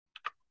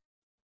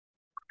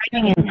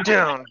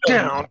Down,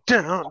 down,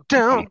 down,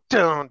 down,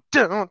 down,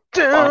 down,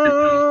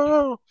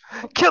 down.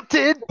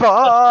 Kilted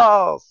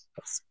balls.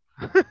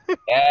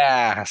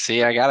 Yeah,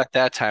 see, I got it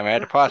that time. I had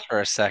to pause for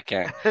a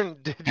second.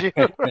 Did you?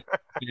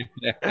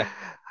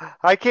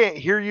 I can't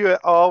hear you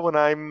at all when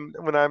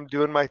I'm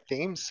doing my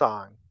theme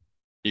song.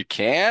 You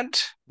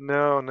can't?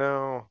 No,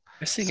 no.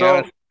 Missing out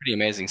on So some pretty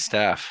amazing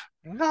stuff.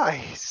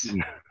 nice.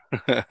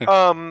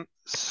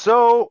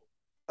 So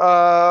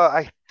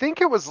I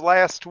think it was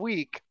last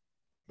week.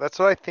 That's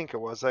what I think it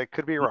was. I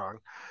could be wrong.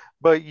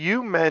 But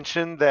you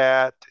mentioned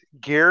that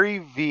Gary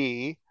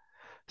V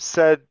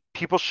said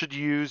people should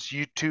use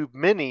YouTube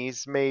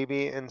minis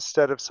maybe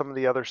instead of some of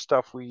the other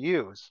stuff we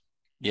use.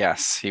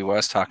 Yes, he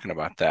was talking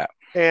about that.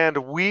 And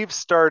we've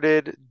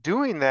started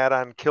doing that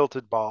on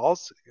Kilted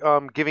Balls,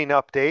 giving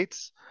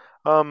updates.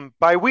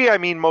 By we, I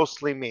mean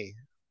mostly me.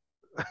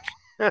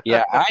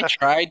 Yeah, I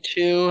tried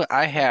to.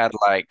 I had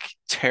like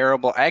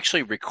terrible, I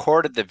actually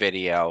recorded the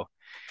video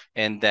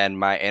and then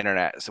my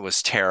internet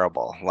was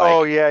terrible.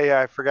 Oh Like yeah, yeah,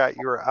 I forgot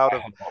you were out my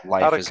of whole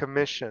out life of is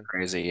commission.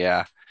 crazy.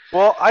 Yeah.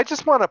 Well, I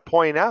just want to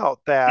point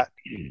out that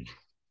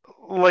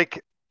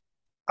like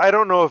I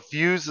don't know if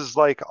views is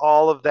like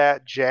all of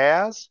that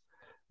jazz,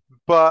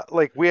 but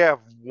like we have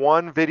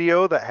one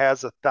video that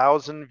has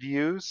 1,000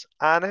 views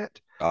on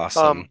it.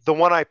 Awesome. The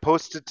one I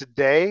posted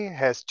today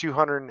has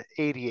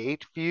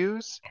 288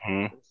 views,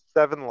 Hmm.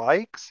 7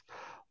 likes.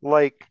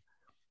 Like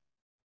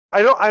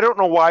I don't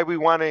know why we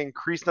want to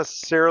increase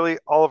necessarily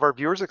all of our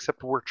viewers,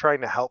 except we're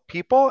trying to help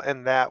people,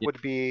 and that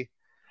would be,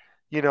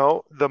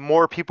 the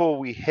more people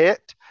we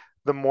hit,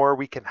 the more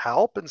we can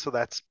help, and so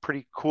that's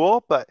pretty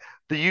cool. But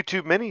the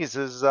YouTube Minis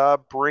is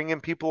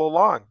bringing people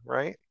along,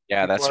 right?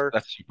 Yeah, People that's are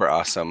that's super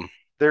awesome.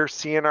 they're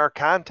seeing our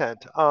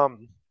content.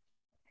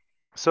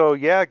 So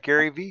yeah,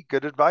 Gary V,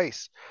 good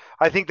advice.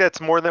 I think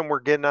that's more than we're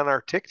getting on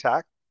our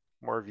TikTok,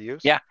 more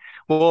views. Yeah.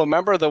 Well,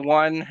 remember the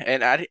one,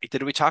 and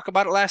did we talk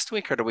about it last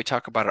week or did we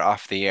talk about it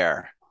off the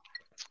air?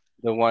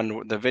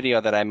 The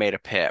video that I made a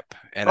Pip,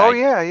 and Oh I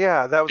yeah,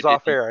 yeah, that was did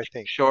off the air, I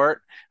think.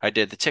 short, I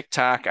did the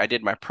TikTok, I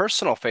did my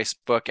personal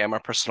Facebook and my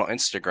personal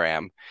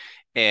Instagram,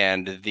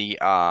 and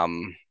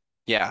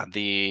yeah,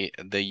 the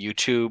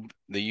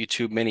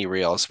YouTube mini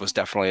reels was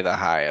definitely the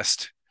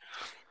highest.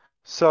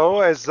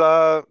 So, as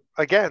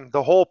again,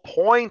 the whole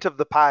point of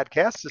the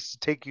podcast is to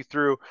take you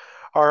through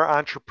our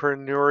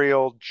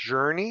entrepreneurial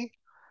journey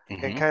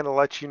and Hmm. kind of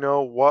let you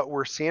know what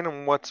we're seeing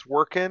and what's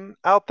working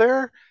out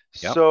there.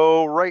 Yep.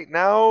 So, right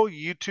now,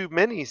 YouTube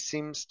Mini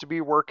seems to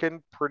be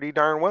working pretty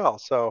darn well.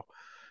 So,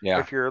 Yeah.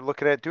 if you're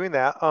looking at doing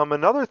that,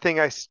 another thing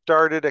I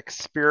started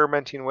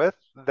experimenting with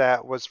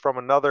that was from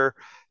another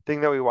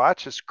thing that we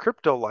watch is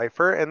Crypto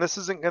Lifer, and this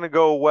isn't going to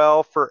go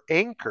well for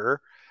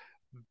Anchor,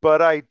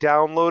 but I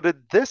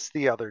downloaded this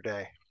the other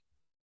day.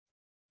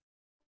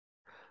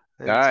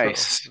 And so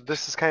Nice.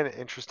 this is kind of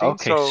interesting.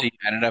 Okay, so So you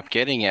ended up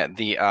getting it.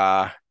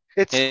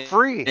 it's And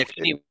free. if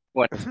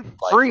anyone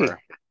Free.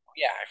 lifer,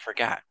 yeah, I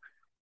forgot.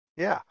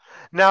 Yeah.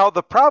 Now,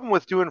 the problem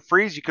with doing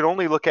freeze, you can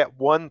only look at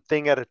one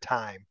thing at a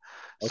time.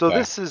 So Okay.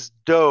 this is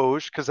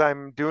Doge because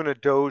I'm doing a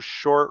Doge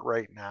short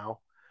right now.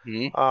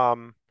 Hmm.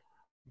 Um,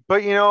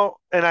 but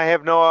and I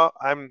have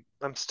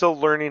I'm still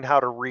learning how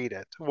to read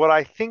it. What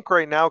I think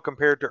right now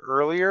compared to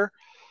earlier,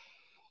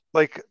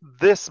 like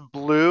this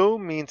blue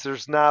means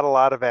there's not a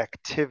lot of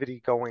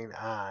activity going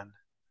on.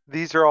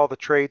 These are all the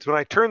trades. When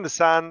I turned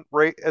this on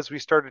right as we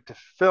started to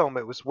film,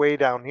 it was way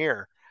down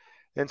here.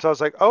 And so I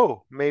was like,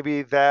 oh,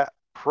 maybe that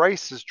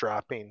price is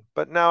dropping.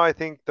 But now I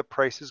think the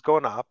price is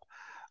going up.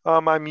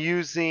 I'm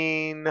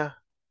using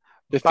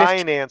The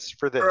 15, Binance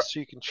for this, so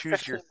you can the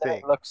choose your 15 minute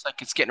thing. looks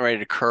like it's getting ready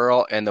to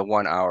curl, and the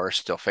 1 hour is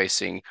still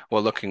facing,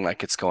 well, looking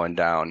like it's going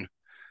down.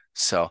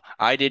 So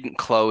I didn't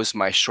close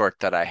my short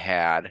that I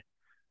had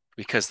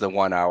because the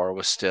 1 hour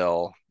was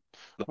still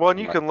Well, and looking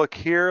you like, can look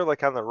here,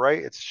 like on the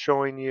right, it's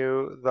showing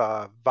you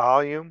the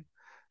volume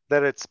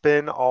that it's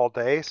been all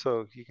day.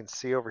 So you can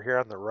see over here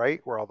on the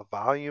right where all the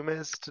volume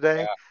is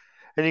today. yeah.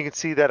 And you can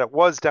see that it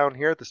was down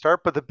here at the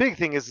start. But the big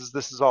thing is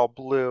this is all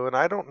blue. And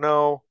I don't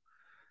know,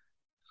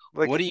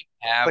 What like, do you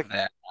have like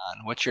that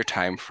on? What's your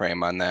time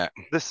frame on that?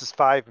 this is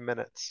 5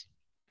 minutes.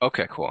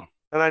 Okay, cool.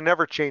 And I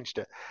never changed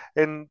it.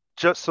 And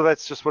just so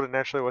that's just what it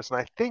naturally was. And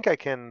I think I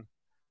can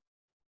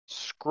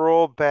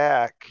scroll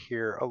back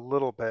here a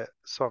little bit.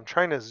 So I'm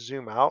trying to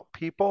zoom out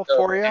people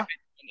for So you.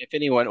 if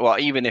anyone, well,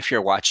 even if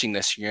you're watching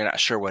this, and you're not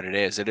sure what it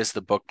is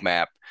the book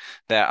map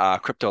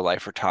that Crypto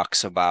Lifer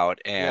talks about.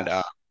 And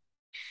Yes.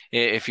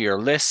 if you're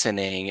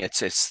listening, it's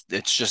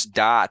just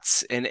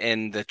dots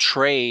in the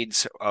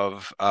trades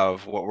of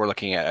what we're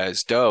looking at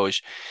as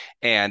Doge,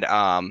 and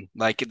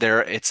like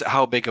there, it's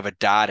how big of a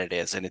dot it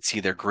is, and it's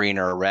either green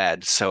or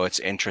red. So it's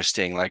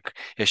interesting. Like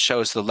it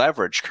shows the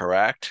leverage,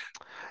 correct?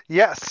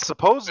 Yes.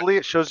 Supposedly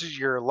it shows you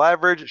your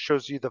leverage, it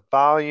shows you the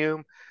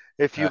volume.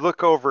 If you Uh,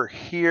 look over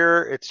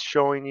here, it's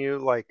showing you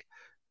like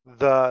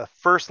the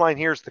first line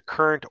here is the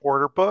current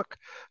order book.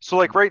 So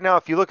like right now,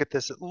 if you look at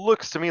this, it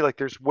looks to me like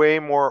there's way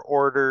more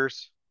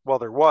orders. Well,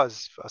 there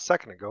was a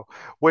second ago,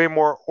 way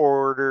more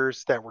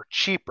orders that were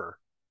cheaper,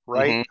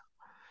 right? mhm.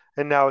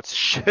 and now it's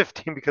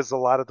shifting because a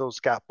lot of those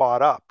got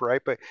bought up,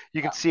 right? But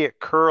you can see it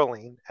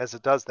curling as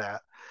it does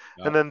that.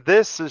 And Yep. then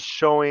this is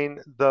showing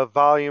the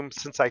volume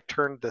since I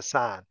turned this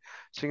on.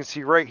 So you can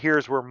see right here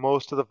is where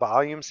most of the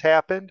volumes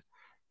happened,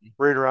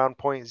 right around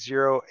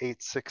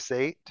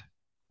 0.0868.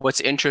 What's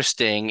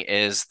interesting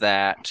is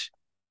that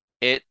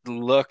it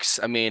looks,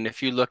 I mean,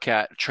 if you look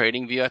at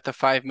trading view at the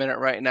 5 minute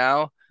right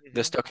now,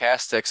 the Mhm.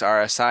 stochastics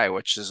RSI,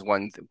 which is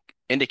one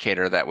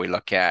indicator that we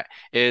look at,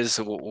 is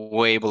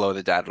way below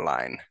the data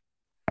line.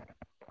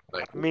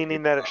 Like way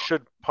Meaning that it below.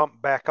 should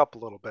pump back up a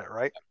little bit,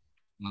 right?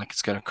 Like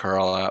it's gonna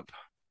curl up.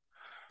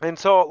 And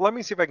so let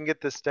me see if I can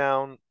get this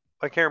down.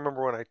 I can't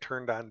remember when I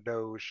turned on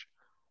Doge.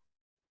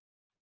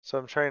 So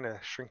I'm trying to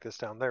shrink this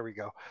down. There we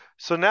go.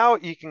 So now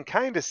you can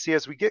kind of see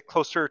as we get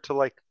closer to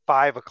like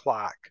 5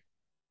 o'clock,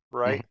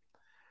 Mhm. right?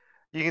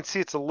 You can see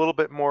it's a little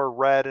bit more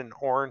red and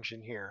orange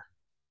in here,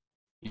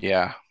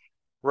 Yeah.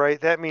 right?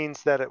 That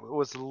means that it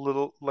was a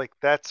little like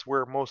that's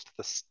where most of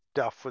the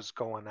stuff was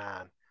going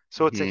on.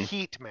 So it's a Hmm.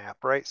 heat map,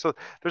 right? So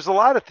there's a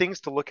lot of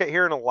things to look at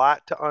here and a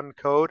lot to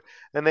uncode.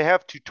 And they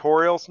have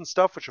tutorials and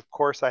stuff, which of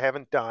course I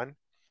haven't done,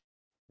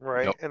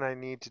 right? Yep. And I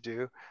need to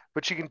do.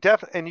 But you can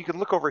definitely, and you can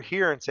look over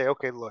here and say,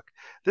 okay, look,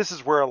 this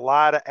is where a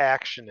lot of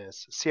action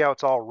is. See how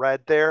it's all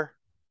red there?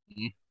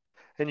 Mhm.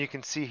 And you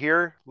can see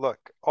here,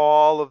 look,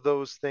 all of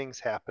those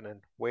things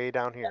happening way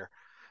down here.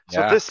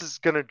 So Yeah. this is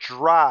going to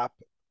drop.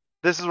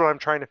 This is what I'm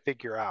trying to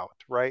figure out,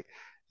 right?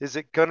 Is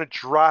it going to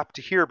drop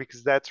to here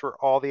because that's where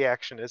all the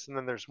action is? And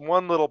then there's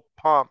one little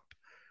pump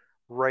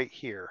right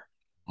here.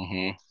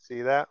 Hmm.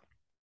 See that?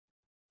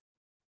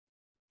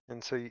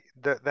 And so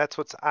that's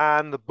what's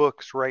on the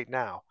books right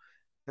now.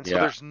 And so Yeah.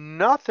 there's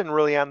nothing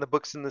really on the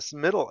books in this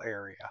middle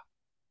area.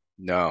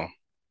 No.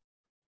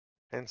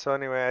 And so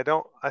anyway,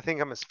 I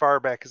think I'm as far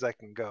back as I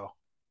can go,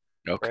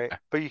 right? Okay.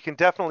 But you can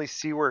definitely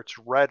see where it's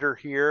redder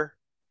here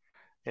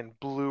and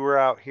bluer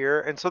out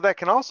here. And so that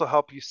can also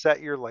help you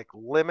set your like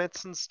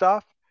limits and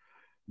stuff,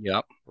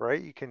 Yep.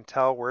 right? You can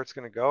tell where it's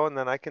going to go and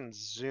then I can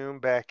zoom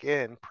back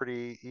in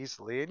pretty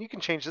easily. And you can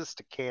change this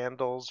to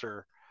candles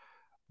or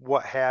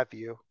what have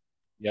you,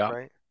 Yep.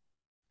 right?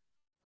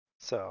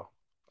 So,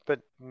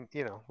 but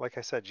like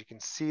I said, you can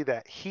see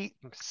that heat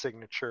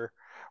signature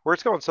where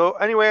it's going. So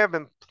anyway, I've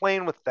been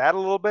playing with that a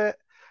little bit.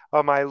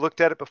 I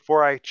looked at it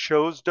before I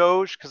chose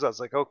Doge because I was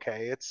like,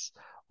 okay, it's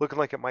looking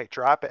like it might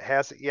drop. It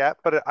hasn't yet,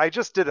 but I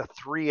just did a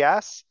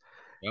 3S.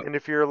 Yep. And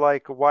if you're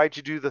like, why'd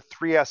you do the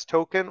 3S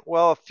token?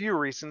 Well, a few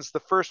reasons. The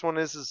first one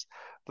is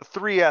the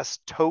 3S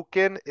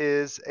token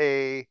is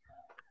a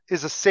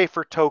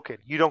safer token.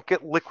 You don't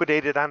get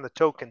liquidated on the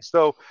token.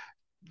 So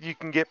you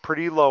can get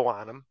pretty low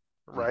on them,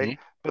 right? Hmm.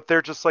 But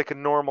they're just like a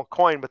normal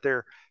coin, but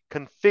they're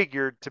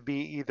configured to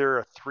be either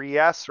a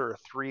 3S or a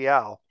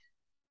 3L.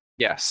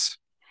 Yes.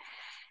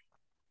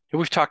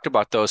 We've talked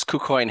about those.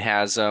 KuCoin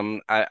has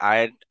them.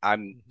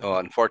 I'm well,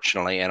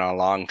 unfortunately in a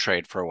long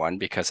trade for one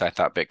because I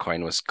thought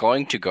Bitcoin was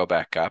going to go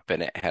back up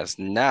and it has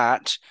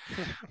not.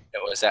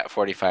 It was at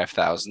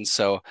 45,000.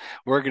 So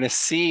we're gonna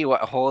see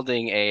what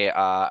holding a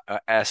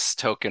S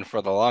token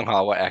for the long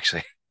haul what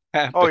actually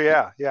Oh happens.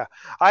 yeah, yeah.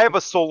 I have a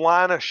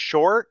Solana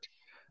short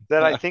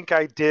that I think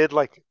I did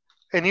like,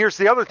 and here's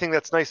the other thing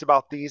that's nice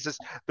about these is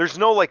there's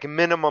no like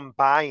minimum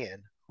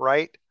buy-in,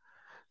 right?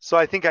 So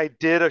I think I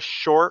did a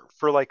short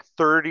for like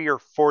 30 or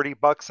 40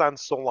 bucks on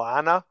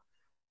Solana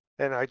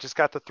and I just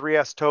got the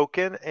 3S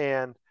token.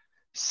 And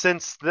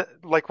since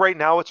like right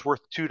now it's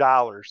worth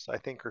 $2, I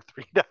think, or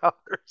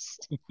 $3.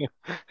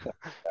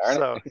 Darn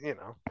So,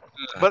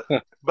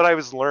 it. but I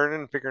was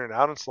learning and figuring it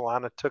out, and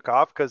Solana took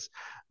off because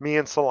me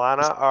and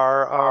Solana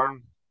are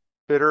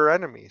bitter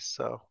enemies.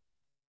 So,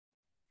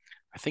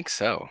 I think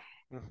so.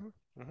 hmm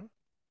hmm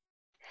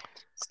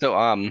So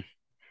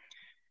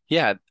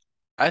yeah,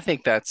 I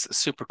think that's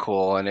super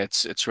cool and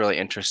it's really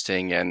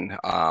interesting and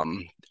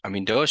I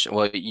mean Doge,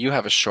 well you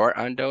have a short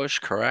on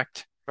Doge,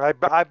 correct? I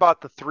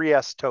bought the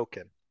 3S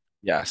token.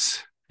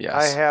 Yes.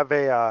 I Yes. have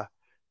a uh,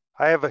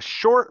 I have a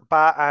short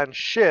bot on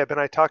SHIB, and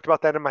I talked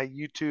about that in my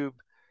YouTube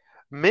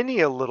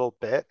mini a little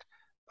bit.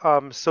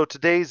 So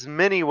today's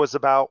mini was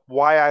about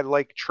why I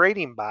like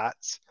trading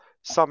bots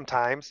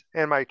sometimes.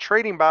 And my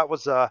trading bot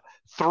was a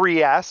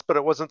 3S, but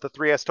it wasn't the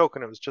 3S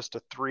token, it was just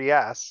a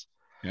 3S.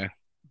 Yeah.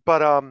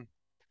 But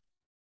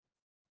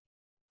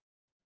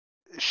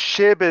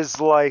SHIB is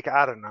like,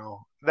 I don't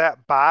know,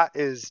 that bot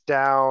is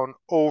down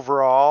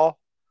overall.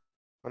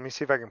 Let me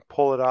see if I can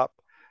pull it up.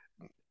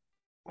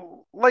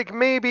 Like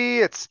maybe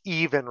it's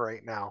even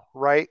right now,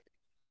 right?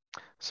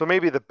 So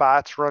maybe the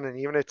bot's running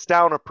even. It's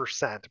down a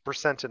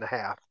percent and a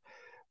half.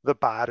 The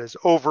bot is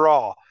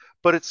overall,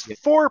 but it's Yeah.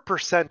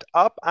 4%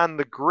 up on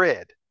the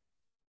grid.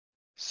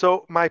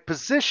 So my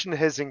position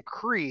has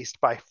increased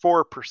by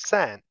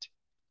 4%.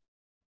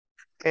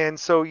 And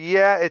so,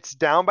 yeah, it's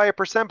down by a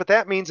percent, but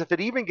that means if it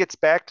even gets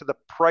back to the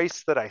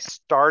price that I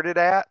started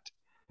at,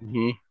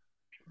 Hmm.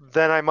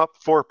 then I'm up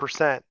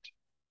 4%.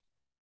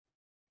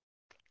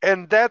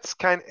 And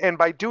and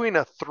by doing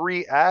a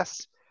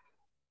 3S,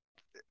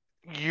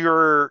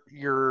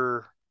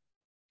 you're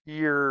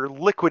your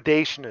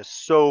liquidation is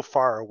so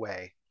far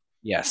away.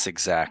 Yes,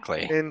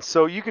 exactly. And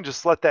so you can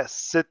just let that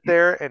sit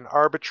there and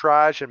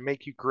arbitrage and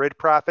make you grid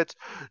profits,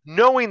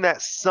 knowing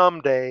that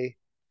someday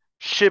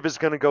SHIB is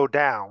going to go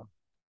down.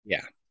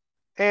 Yeah.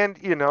 And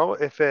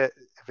if it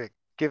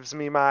gives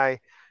me my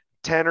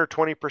 10 or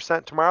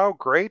 20% tomorrow,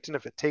 great. And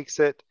if it takes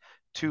it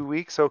 2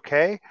 weeks,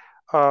 okay.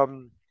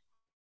 Um,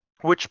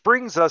 which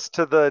brings us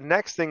to the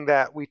next thing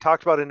that we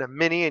talked about in a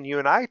mini, and you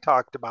and I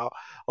talked about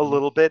a Mhm.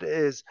 little bit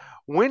is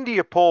when do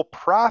you pull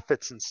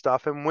profits and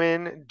stuff, and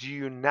when do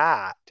you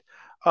not?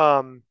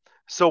 Um,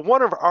 so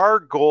one of our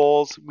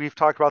goals, we've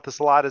talked about this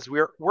a lot, is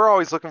we're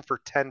always looking for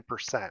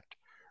 10%,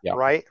 Yeah.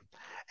 right?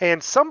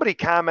 And somebody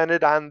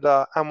commented on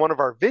one of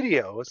our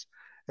videos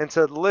and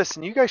said,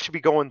 "Listen, you guys should be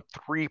going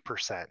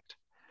 3%."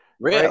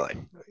 Right?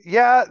 Really?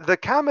 Yeah, the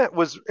comment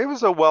was it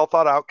was a well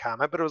thought out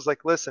comment, but it was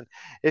like, listen,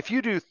 if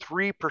you do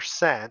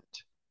 3%,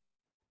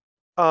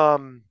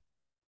 um,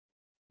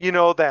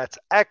 that's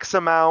X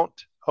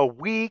amount a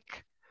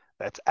week,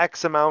 that's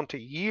X amount a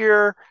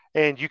year,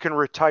 and you can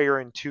retire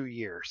in 2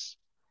 years.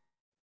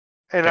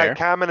 And I Fair.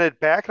 commented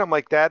back, and I'm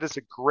like, that is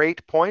a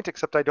great point,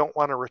 except I don't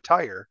want to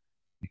retire.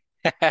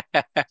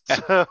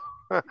 So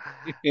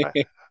I,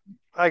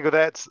 I go,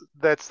 that's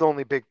the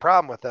only big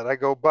problem with that. I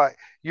go, but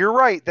you're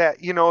right that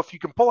if you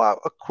can pull out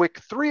a quick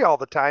three all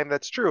the time,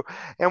 that's true.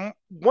 And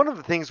one of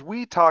the things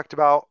we talked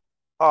about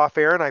off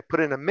air, and I put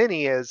in a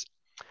mini, is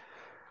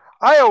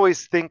I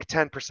always think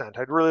 10%.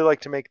 I'd really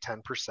like to make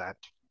 10%,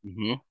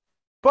 Hmm.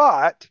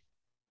 but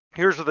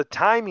here's where the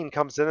timing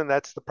comes in, and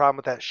that's the problem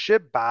with that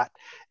SHIB bot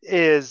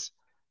is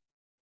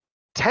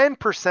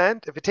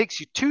 10%. If it takes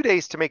you 2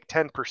 days to make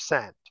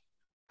 10%,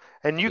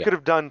 and you Yeah. could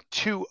have done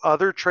two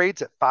other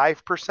trades at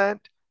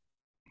 5%,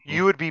 Hmm.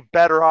 you would be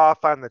better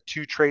off on the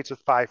two trades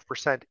with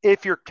 5%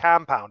 if you're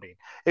compounding,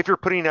 if you're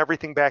putting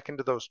everything back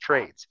into those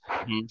trades.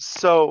 Hmm.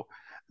 So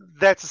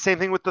that's the same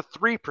thing with the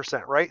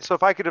 3%, right? So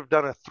if I could have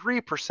done a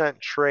 3%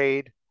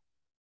 trade,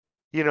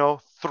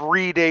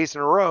 3 days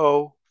in a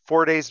row,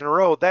 4 days in a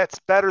row, that's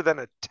better than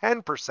a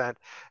 10%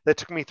 that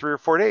took me 3 or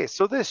 4 days.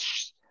 So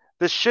this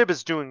SHIB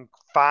is doing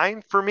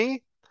fine for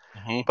me,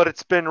 Hmm. but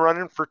it's been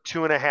running for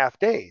 2.5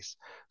 days.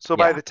 So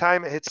by Yeah. the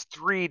time it hits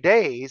 3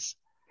 days,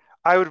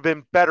 I would have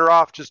been better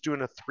off just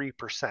doing a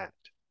 3%.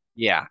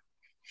 Yeah.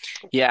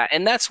 Yeah.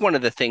 And that's one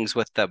of the things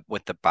with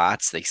the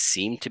bots. They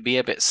seem to be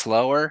a bit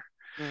slower.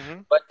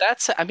 Mm-hmm. But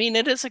I mean,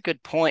 it is a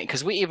good point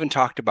because we even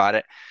talked about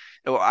it.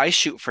 Well, I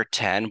shoot for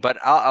 10, but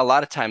a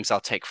lot of times I'll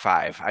take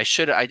five.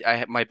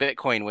 My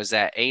Bitcoin was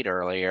at 8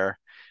 earlier,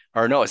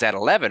 or no, it was at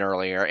 11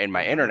 earlier, and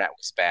my Mm-hmm. internet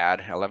was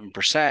bad,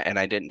 11%, and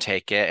I didn't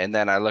take it. And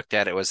then I looked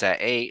at it was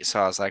at 8.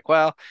 So I was like,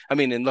 well, I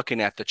mean, in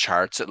looking at the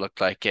charts, it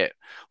looked like it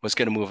was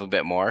going to move a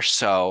bit more.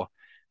 So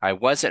I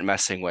wasn't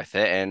messing with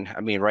it. And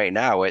I mean, right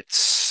now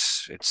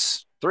it's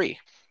 3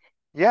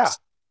 Yeah.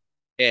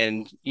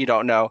 and you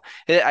don't know.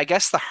 I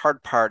guess the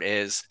hard part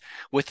is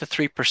with the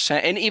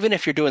 3%, and even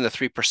if you're doing the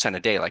 3% a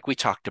day, like we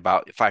talked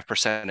about,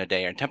 5% a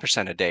day or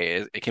 10% a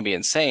day, it can be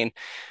insane.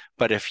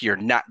 But if you're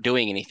not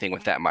doing anything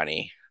with that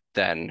money,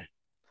 then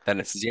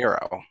it's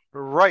zero.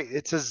 Right.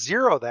 It's a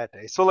zero that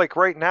day. So like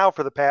right now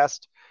for the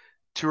past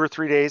 2 or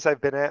 3 days,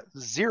 I've been at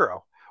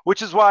zero,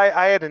 which is why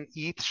I had an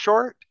ETH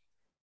short.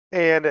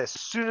 And as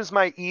soon as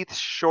my ETH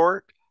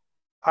short,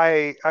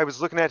 I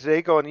was looking at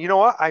today going, you know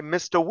what? I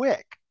missed a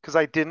wick because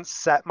I didn't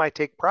set my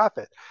take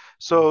profit.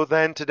 So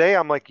then today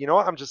I'm like, you know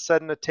what? I'm just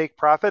setting a take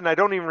profit, and I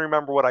don't even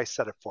remember what I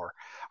set it for.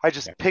 I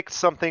Yeah. just picked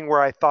something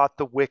where I thought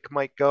the wick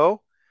might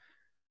go.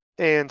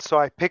 And so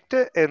I picked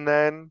it, and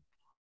then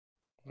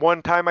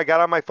one time I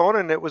got on my phone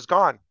and it was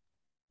gone.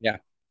 Yeah.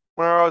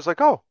 Where I was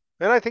like, oh,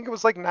 and I think it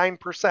was like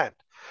 9%.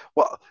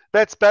 Well,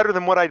 that's better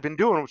than what I'd been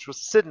doing, which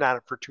was sitting on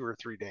it for 2 or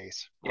 3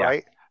 days, Yeah.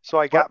 right? So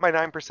I But got my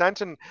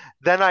 9%, and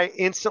then I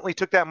instantly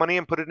took that money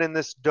and put it in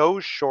this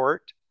Doge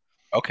short.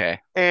 okay.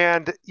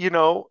 And,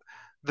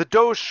 the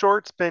Doge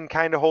short's been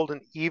kind of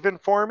holding even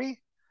for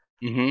me.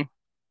 Hmm.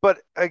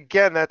 But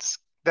again, that's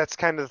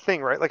kind of the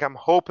thing, right? Like I'm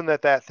hoping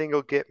that thing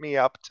will get me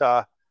up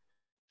to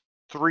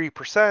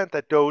 3%,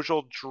 that Doge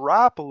will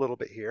drop a little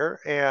bit here.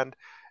 And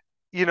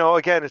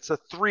again, it's a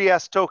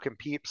 3S token,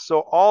 peeps. So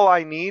all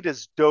I need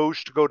is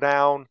Doge to go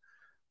down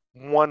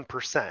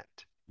 1%.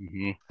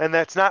 Hmm. And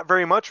that's not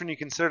very much when you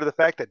consider the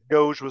fact that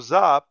Doge was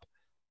up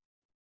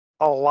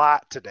a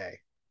lot today.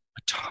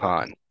 A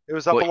ton. It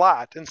was up Well, a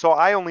lot. And so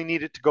I only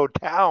need it to go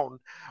down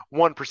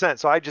 1%.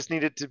 So I just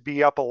need it to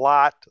be up a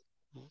lot,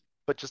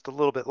 but just a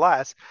little bit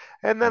less.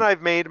 And then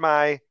I've made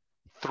my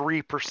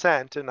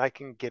 3% and I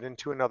can get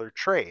into another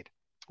trade,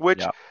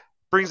 which yeah.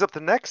 brings up the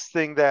next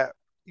thing that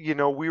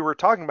we were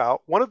talking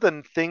about. One of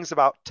the things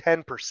about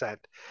 10%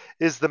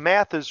 is the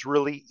math is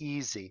really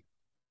easy.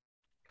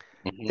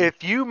 Hmm.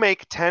 If you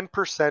make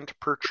 10%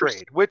 per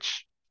trade,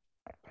 which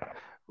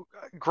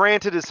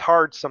granted is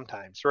hard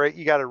sometimes, right?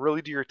 You got to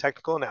really do your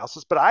technical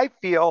analysis, but I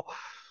feel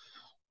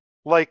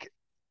like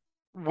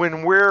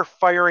when we're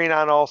firing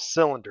on all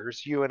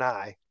cylinders, you and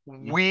I,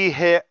 we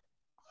hit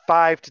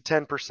 5 to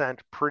 10%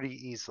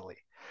 pretty easily.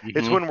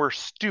 It's Hmm. when we're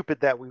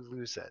stupid that we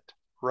lose it,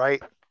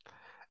 right?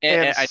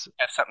 And And I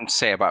have something to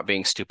say about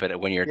being stupid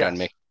when you're done yes.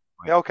 making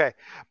a point. Okay.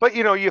 But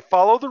you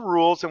follow the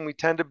rules and we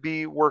tend to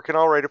be working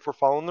all right if we're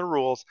following the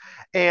rules.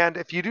 And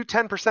if you do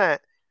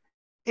 10%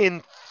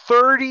 in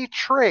 30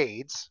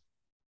 trades,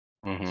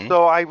 Hmm.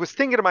 so I was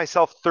thinking to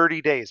myself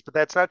 30 days, but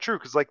that's not true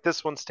because like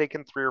this one's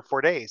taken 3 or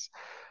 4 days.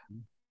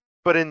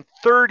 But in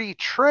 30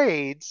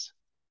 trades,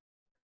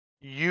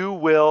 you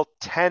will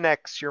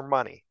 10x your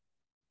money.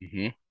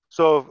 Hmm.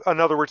 So in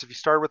other words, if you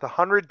start with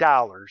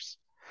 $100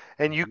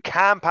 and you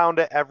compound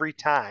it every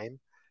time,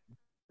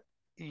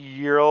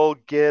 you'll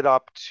get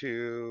up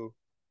to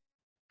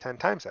 10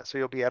 times that. So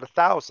you'll be at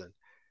 1,000.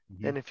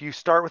 Hmm. And if you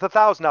start with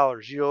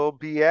 $1,000, you'll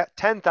be at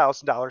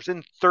 $10,000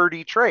 in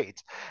 30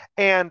 trades.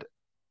 And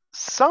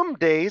some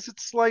days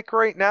it's like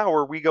right now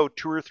where we go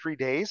 2 or 3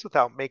 days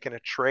without making a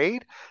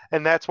trade.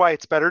 And that's why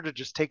it's better to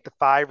just take the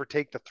five or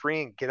take the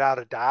three and get out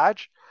of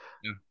Dodge.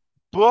 Yeah.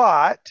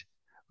 But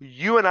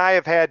you and I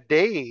have had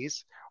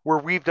days where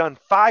we've done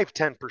 5,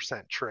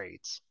 10%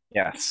 trades,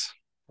 Yes.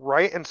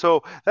 right? And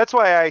so that's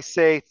why I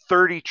say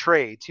 30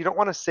 trades. You don't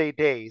want to say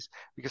days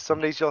because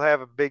some days you'll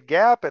have a big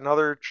gap and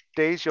other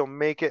days you'll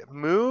make it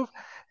move.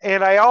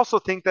 And I also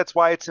think that's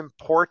why it's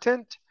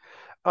important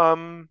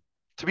um,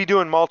 to be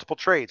doing multiple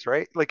trades,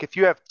 right? Like if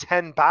you have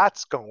 10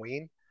 bots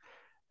going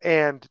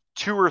and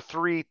 2 or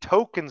 3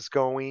 tokens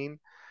going,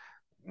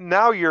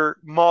 now you're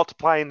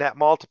multiplying that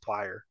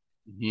multiplier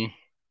Hmm.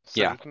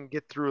 so Yeah. you can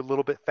get through a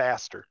little bit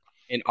faster.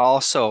 And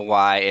also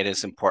why it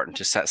is important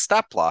to set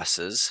stop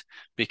losses,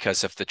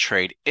 because if the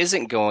trade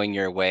isn't going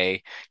your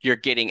way, you're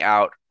getting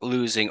out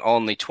losing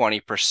only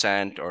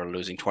 20% or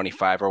losing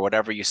 25 or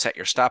whatever you set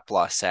your stop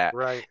loss at.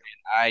 Right.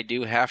 I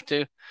do have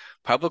to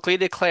publicly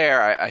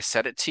declare, I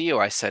said it to you.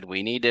 I said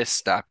we need to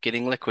stop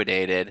getting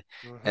liquidated.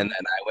 And Hmm.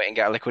 then I went and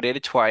got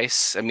liquidated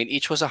twice. I mean,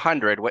 each was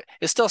 100.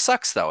 It still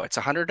sucks though. It's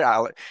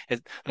 $100.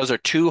 Those are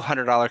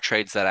 $200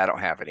 trades that I don't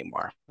have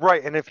anymore.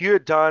 Right. And if you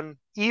had done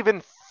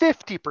even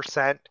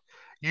 50%,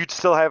 you'd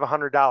still have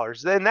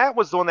 $100. And that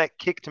was the one that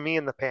kicked me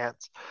in the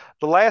pants.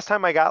 The last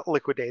time I got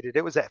liquidated,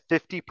 it was at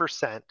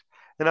 50%.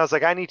 And I was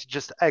like, I need to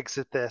just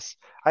exit this.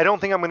 I don't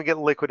think I'm going to get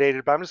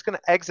liquidated, but I'm just going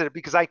to exit it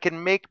because I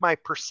can make my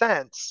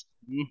percents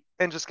Mhm.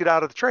 and just get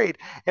out of the trade.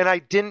 And I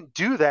didn't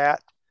do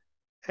that.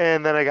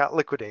 And then I got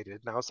liquidated.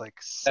 And I was like,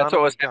 That's son what of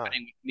a was gun.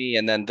 happening with me.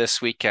 And then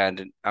this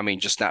weekend, I mean,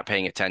 just not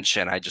paying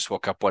attention. I just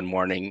woke up one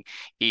morning,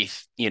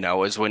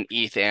 was when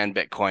ETH and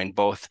Bitcoin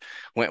both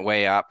went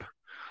way up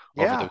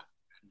over the Yeah.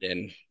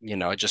 weekend.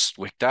 And, I just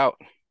wicked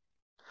out.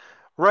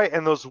 Right.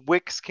 And those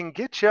wicks can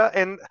get you.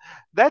 And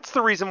that's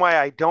the reason why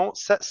I don't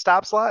set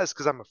stops a lot is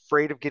because I'm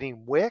afraid of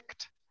getting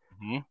wicked.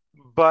 Hmm.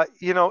 But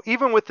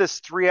even with this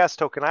 3S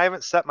token, I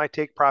haven't set my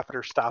take profit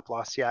or stop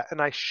loss yet,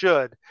 and I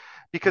should,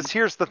 because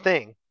here's the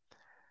thing: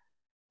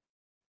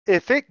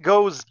 if it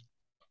goes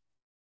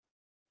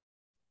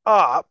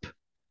up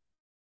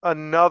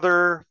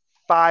another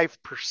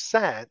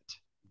 5%,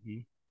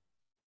 Hmm.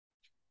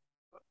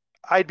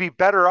 I'd be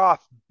better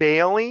off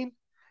bailing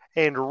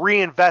and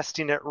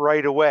reinvesting it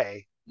right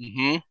away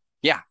Hmm.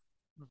 Yeah.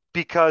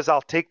 because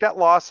I'll take that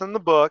loss in the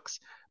books,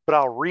 but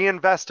I'll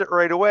reinvest it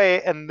right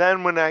away, and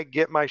then when I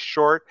get my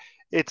short,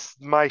 it's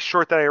my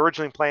short that I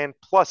originally planned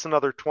plus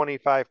another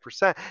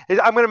 25%.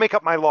 I'm going to make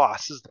up my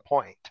loss, is the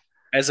point.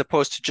 As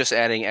opposed to just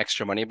adding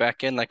extra money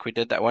back in like we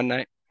did that one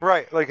night.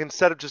 Right. Like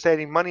instead of just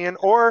adding money in,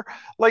 or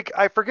like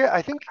I forget,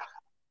 I think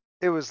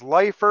it was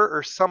Lifer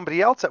or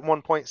somebody else at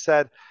one point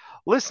said,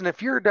 listen,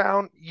 if you're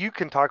down, you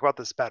can talk about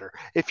this better.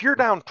 If you're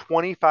down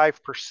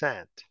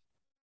 25%,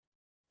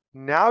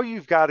 now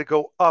you've got to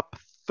go up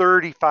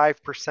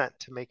 35%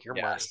 to make your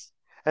money. Yes.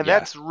 And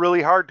Yes. that's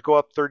really hard to go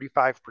up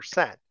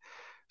 35%.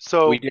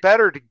 We So did.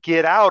 better to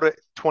get out at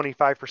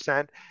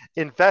 25%,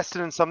 invest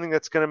it in something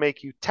that's going to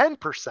make you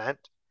 10%,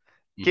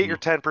 get your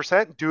Hmm.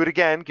 10%, do it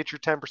again, get your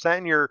 10%,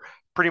 and you're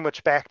pretty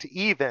much back to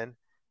even.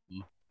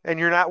 And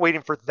you're not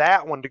waiting for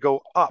that one to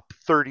go up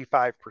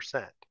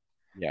 35%.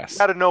 You got Yes.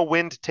 to know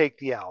when to take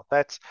the L.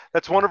 That's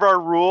one of our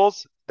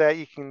rules that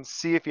you can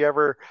see if you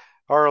ever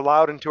are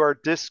allowed into our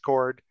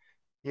Discord.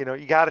 You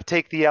got to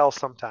take the L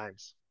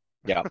sometimes.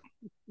 Yep.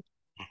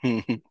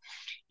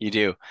 You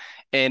do.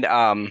 And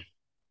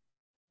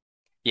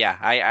yeah,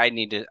 I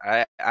need to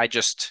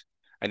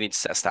I need to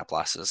set stop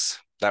losses.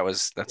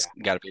 That's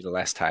Yeah. got to be the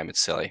last time. It's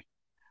silly.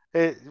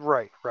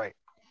 Right, right.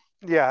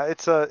 Yeah,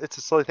 it's a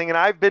silly thing, and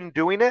I've been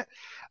doing it.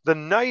 The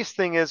nice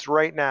thing is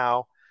right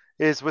now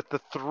is with the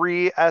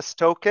 3S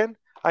token,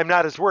 I'm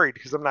not as worried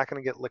because I'm not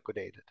going to get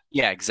liquidated.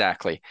 Yeah,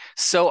 exactly.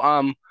 So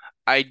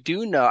I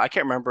do know, I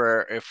can't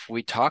remember if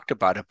we talked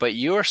about it, but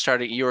you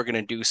were going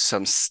to do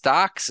some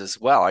stocks as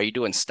well. Are you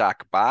doing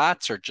stock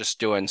bots or just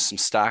doing some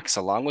stocks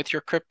along with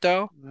your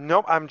crypto?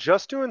 Nope, I'm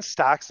just doing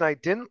stocks, and I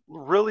didn't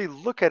really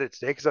look at it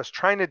today because I was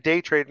trying to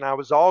day trade and I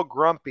was all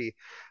grumpy.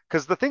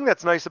 Because the thing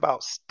that's nice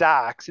about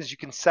stocks is you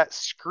can set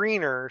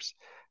screeners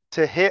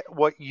to hit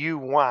what you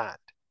want,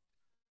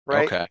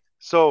 right? Okay.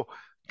 So,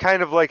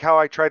 kind of like how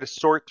I try to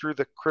sort through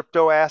the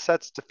crypto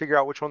assets to figure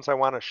out which ones I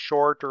want to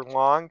short or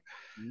long.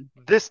 Mhm.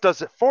 This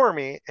does it for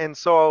me. And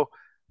so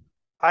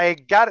I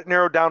got it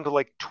narrowed down to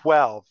like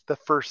 12 the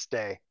first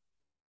day.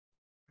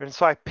 And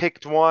so I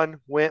picked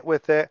one, went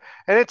with it,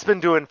 and it's been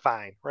doing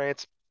fine,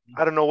 right?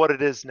 I don't know what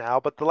it is now,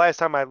 but the last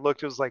time I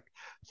looked, it was like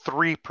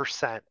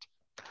 3%.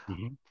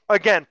 Mhm.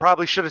 Again,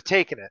 probably should have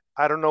taken it.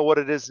 I don't know what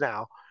it is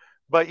now,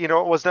 but it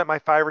wasn't at my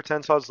 5 or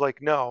 10, so I was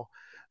like, no.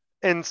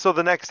 And so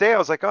the next day, I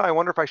was like, oh, I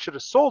wonder if I should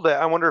have sold it.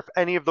 I wonder if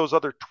any of those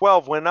other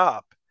 12 went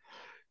up.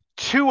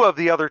 Two of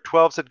the other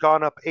 12s had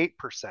gone up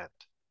 8%.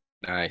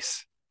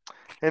 Nice.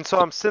 And so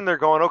I'm sitting there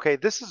going, okay,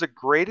 this is a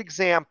great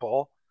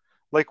example,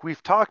 like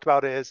we've talked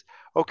about, is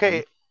Mhm.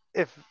 okay,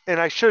 and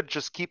I should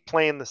just keep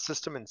playing the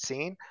system and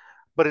seeing,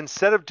 but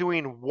instead of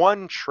doing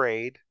one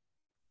trade,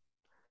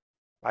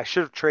 I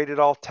should have traded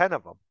all 10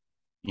 of them.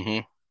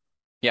 Mhm.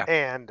 Yeah.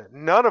 And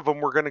none of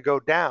them were going to go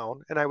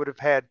down. And I would have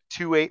had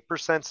two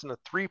 8% and a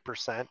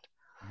 3%,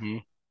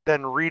 Mhm.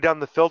 then redone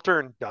the filter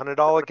and done it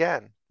all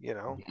again.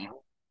 Mhm.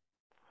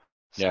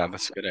 Yeah, So,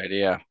 that's a good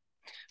idea.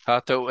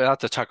 We'll have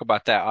to talk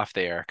about that off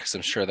the air because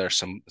I'm sure there's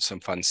some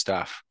fun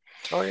stuff.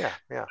 oh, yeah,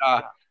 yeah,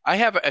 Uh,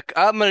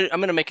 I'm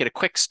gonna make it a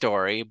quick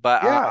story,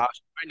 but yeah, I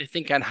was trying to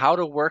think on how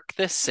to work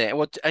this in.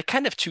 Well,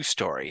 kind of two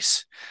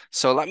stories.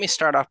 So let me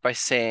start off by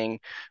saying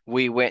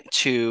we went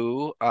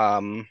to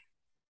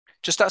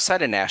just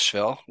outside of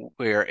Nashville.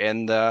 We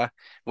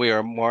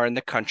are more in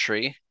the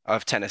country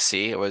of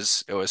Tennessee. It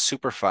was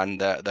super fun.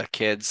 The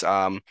kids,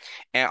 aunt,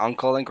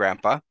 uncle, and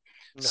grandpa.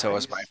 So it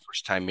was my nice.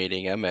 first time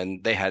meeting him,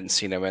 and they hadn't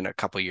seen him in a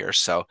couple years.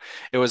 So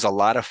it was a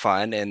lot of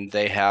fun. And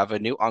they have a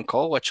new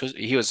uncle,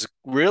 he was a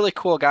really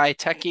cool guy,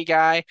 techie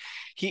guy.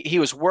 He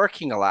was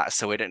working a lot,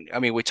 so we didn't. I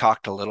mean, we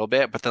talked a little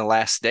bit, but the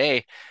last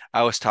day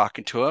I was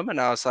talking to him, and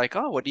I was like,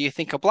 "Oh, what do you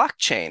think of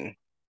blockchain?"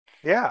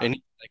 Yeah, And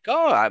he's like,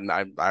 "Oh,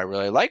 I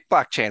really like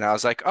blockchain." I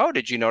was like, "Oh,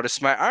 did you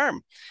notice my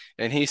arm?"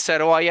 And he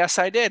said, "Oh, well, yes,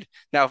 I did."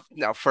 Now,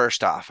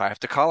 first off, I have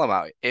to call him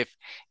out.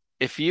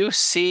 If you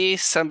see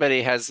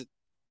somebody has,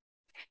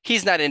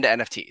 he's not into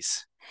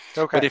NFTs,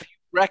 but okay. if you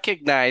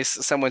recognize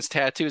someone's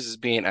tattoos as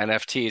being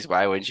NFTs,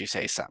 why wouldn't you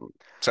say something?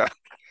 So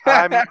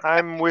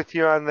I'm with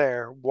you on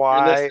there.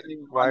 you're Why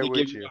listening, why wanted to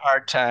give would you you? a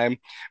hard time,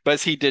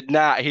 but he did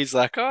not. He's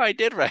like, "Oh, I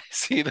did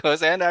see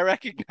those, and I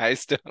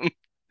recognized him."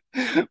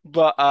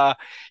 But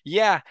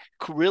yeah,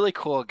 really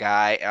cool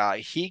guy.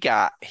 He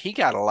got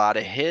a lot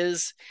of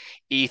his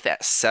ETH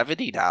at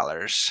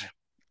 $70.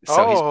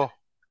 So he's been Oh,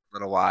 a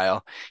little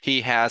while.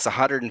 He has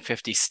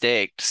 150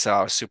 staked, so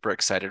I was super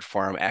excited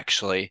for him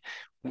actually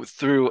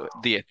through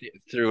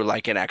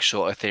like an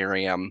actual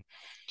Ethereum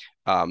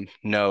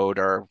node,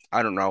 or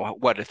I don't know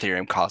what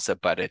Ethereum calls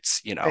it, but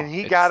and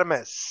he got it's him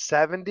at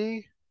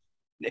 70?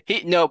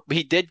 he no,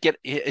 he did get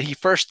he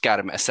first got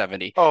him at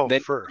 70. Oh,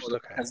 Then first.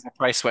 Okay. because the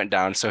price went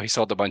down, so he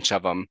sold a bunch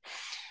of them.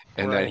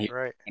 And then Right, he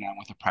right. went on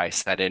with a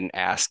price. I didn't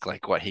ask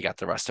like what he got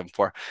the rest of them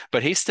for,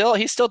 but he's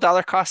still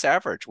dollar cost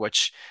average,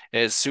 which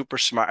is super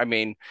smart. I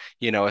mean,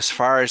 as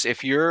far as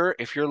if you're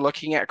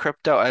looking at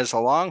crypto as a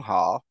long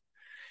haul,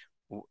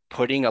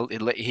 putting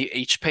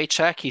each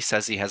paycheck, he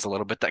says he has a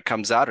little bit that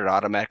comes out. It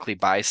automatically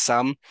buys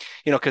some,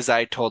 because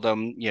I told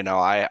him,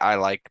 I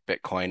like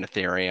Bitcoin,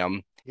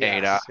 Ethereum,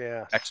 ADA, Yes,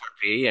 yes.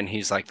 XRP, and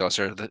he's like, those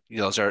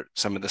are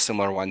some of the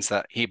similar ones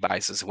that he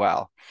buys as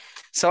well.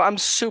 So I'm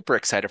super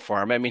excited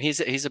for him. I mean, he's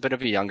a bit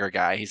of a younger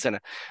guy. He's in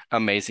an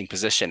amazing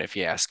position, if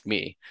you ask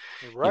me,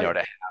 Right.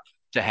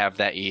 to have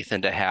that ETH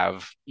and to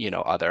have,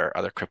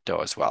 other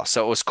crypto as well.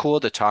 So it was cool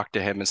to talk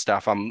to him and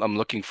stuff. I'm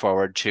looking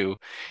forward to,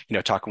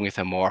 talking with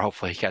him more.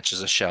 Hopefully he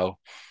catches a show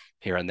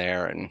here and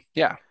there. And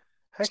yeah,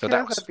 Heck so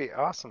yeah, that that'd was be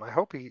awesome. I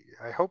hope he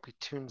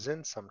tunes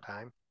in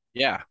sometime.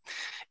 yeah.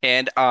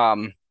 And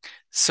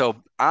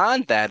so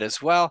on that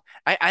as well,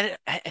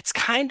 it's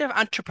kind of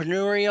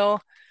entrepreneurial,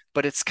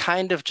 but it's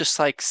kind of just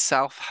like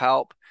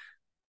self-help,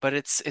 but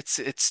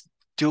it's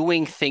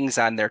doing things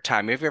on their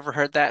time. Have you ever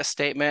heard that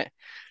statement?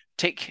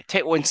 Take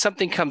when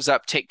something comes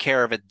up, take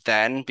care of it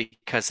then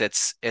because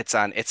it's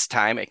on its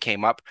time. It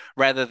came up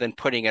rather than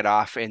putting it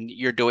off and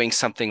you're doing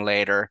something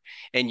later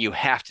and you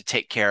have to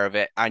take care of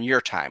it on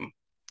your time.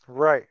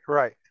 Right,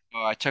 right.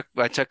 Oh, I took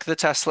the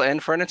Tesla in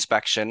for an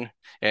inspection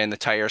and the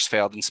tires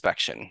failed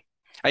inspection.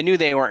 I knew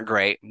they weren't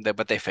great,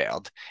 but they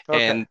failed.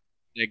 Okay. And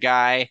the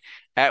guy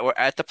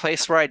at the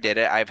place where I did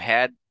it,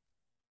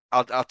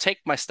 I'll take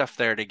my stuff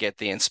there to get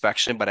the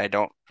inspection, but I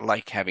don't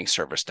like having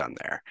service done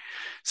there.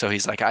 So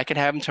he's like, I can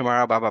have them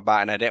tomorrow, blah, blah,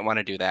 blah. And I didn't want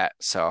to do that.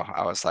 So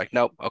I was like,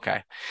 nope,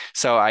 okay.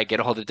 So I get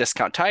a hold of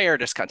Discount Tire.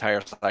 Discount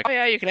Tire's like, oh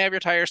yeah, you can have your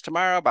tires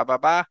tomorrow, blah, blah,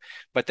 blah.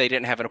 But they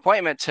didn't have an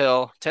appointment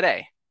till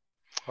today.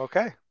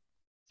 Okay.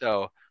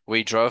 So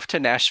we drove to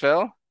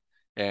Nashville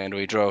and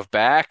we drove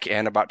back,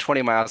 and about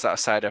 20 miles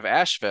outside of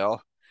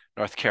Asheville,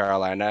 North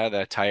Carolina,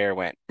 the tire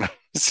went.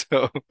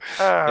 So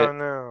Oh it's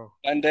no.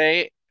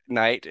 Sunday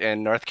night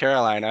in North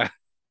Carolina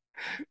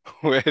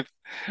with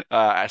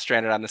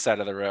stranded on the side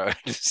of the road.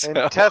 And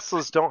So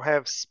Teslas don't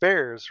have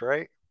spares,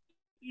 right?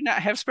 do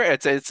not have spare.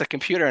 It's a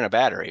computer and a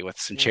battery with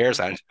some chairs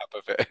Hmm. on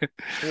top of it.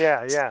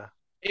 Yeah, yeah.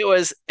 it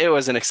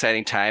was an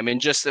exciting time,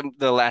 and just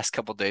the last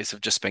couple of days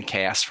have just been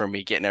chaos for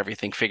me getting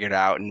everything figured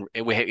out. And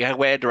we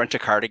had to rent a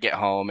car to get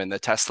home, and the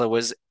Tesla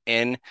was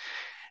in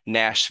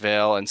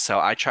Nashville, and so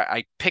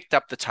I picked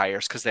up the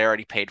tires because they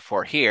already paid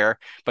for here,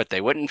 but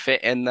they wouldn't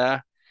fit in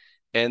the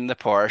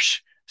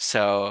Porsche.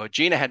 So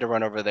Gina had to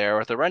run over there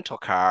with a rental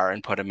car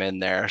and put them in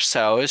there.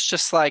 So it's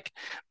just like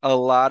a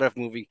lot of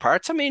moving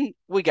parts. I mean,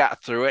 we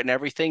got through it and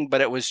everything,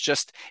 but it was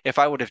just if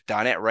I would have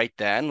done it right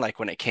then, like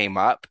when it came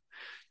up,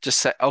 just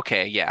said,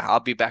 okay, yeah, I'll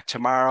be back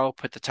tomorrow,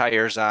 put the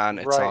tires on,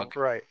 it's all Right, good.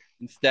 right.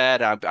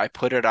 Instead, I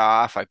put it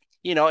off. And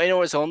it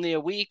was only a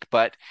week,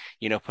 but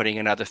putting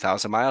another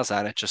 1,000 miles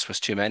on it just was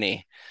too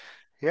many.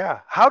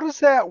 Yeah. How does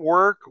that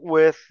work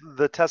with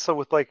the Tesla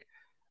with like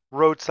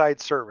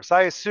roadside service?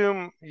 I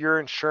assume your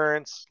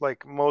insurance,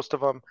 like most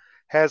of them,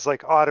 has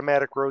like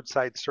automatic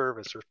roadside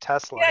service, or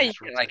Tesla Yeah, you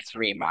has get like roadside service.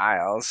 3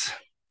 miles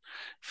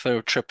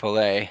through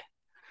AAA.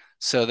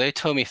 So they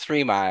told me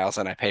 3 miles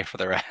and I pay for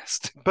the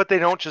rest. But they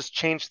don't just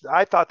change.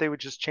 I thought they would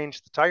just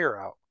change the tire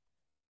out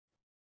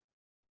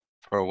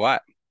For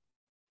what?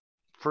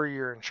 for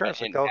your I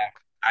insurance. Like didn't they'll have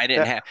I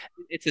didn't that. have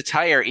it's a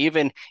tire,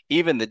 even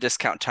the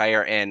discount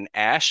tire in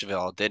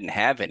Asheville didn't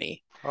have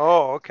any.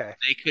 Oh, okay.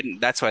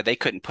 That's why they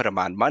couldn't put them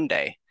on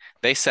Monday.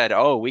 They said,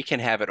 "Oh, we can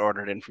have it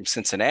ordered in from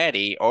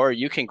Cincinnati, or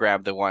you can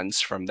grab the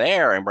ones from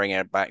there and bring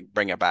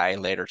it by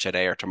later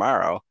today or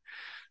tomorrow."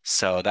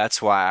 So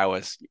that's why I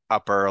was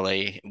up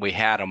early. We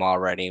had them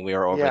already. We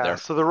were over Yeah. there.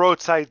 So the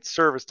roadside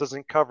service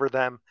doesn't cover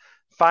them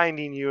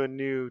finding you a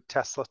new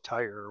Tesla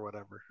tire or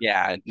whatever.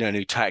 Yeah, no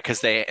new tire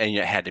because it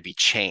had to be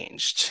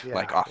changed, Yeah,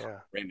 like off yeah.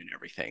 rim and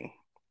everything.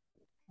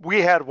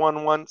 We had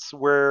one once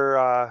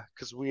where,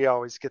 because we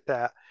always get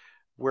that,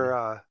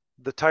 where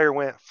the tire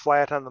went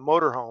flat on the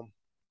motorhome.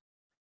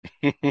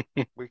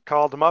 We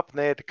called them up and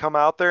they had to come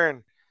out there,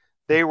 and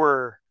they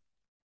were,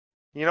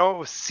 it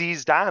was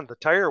seized on. The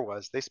tire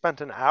was. They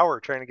spent an hour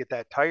trying to get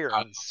that tire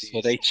Oh,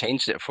 so they unseized.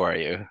 changed it for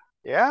you.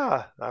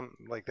 Yeah, I'm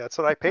like, that's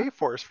what I pay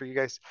for is for you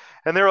guys.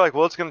 And they were like,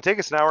 well, it's going to take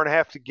us an hour and a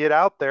half to get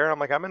out there. And I'm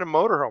like, I'm in a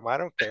motorhome. I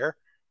don't care.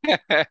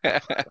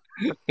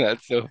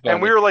 That's so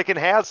And we funny. were like in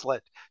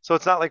Hazlitt. So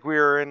it's not like we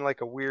were in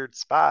like a weird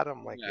spot.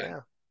 I'm like, Yeah.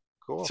 yeah,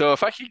 cool. So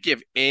if I could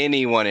give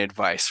anyone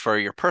advice for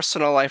your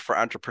personal life, for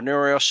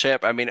entrepreneurship,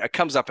 I mean, it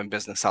comes up in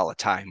business all the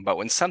time, but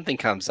when something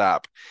comes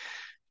up,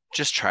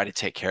 just try to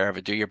take care of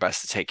it. Do your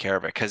best to take care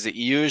of it because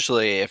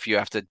usually, if you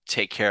have to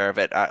take care of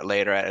it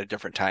later at a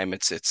different time,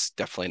 it's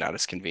definitely not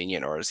as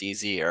convenient or as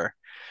easy. Or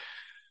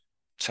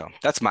so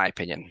that's my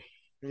opinion.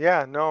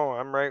 Yeah, no,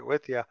 I'm right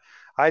with you.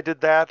 I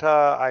did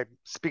that.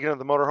 Speaking of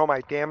the motorhome,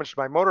 I damaged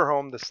my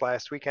motorhome this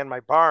last weekend,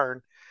 my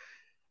barn.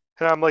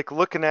 And I'm like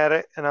looking at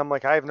it and I'm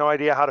like, I have no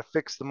idea how to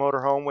fix the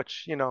motorhome,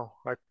 which,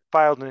 I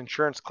filed an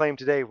insurance claim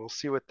today. We'll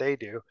see what they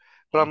do.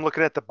 But I'm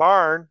looking at the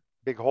barn,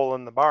 big hole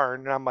in the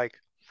barn, and I'm like,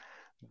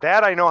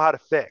 that I know how to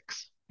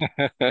fix.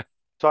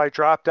 So I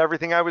dropped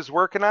everything I was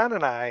working on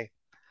and I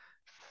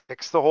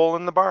fixed the hole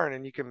in the barn.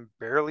 And you can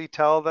barely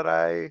tell that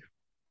I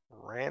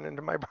ran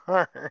into my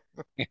barn.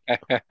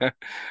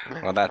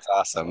 Well, that's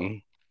Uh,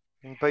 awesome.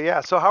 but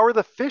yeah, so how are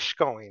the fish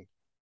going?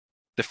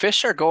 The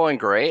fish are going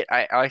great.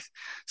 I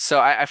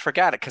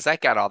forgot it because I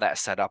got all that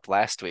set up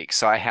last week.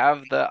 So I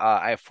have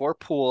 4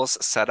 pools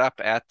set up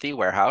at the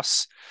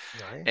warehouse,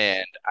 Nice.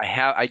 and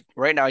I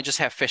right now I just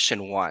have fish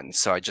in one.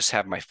 So I just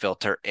have my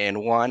filter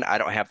in one. I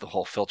don't have the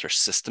whole filter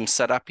system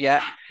set up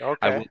yet.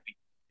 I Okay. will be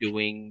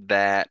doing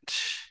that.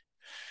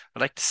 I'd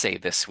like to say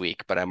this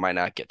week, but I might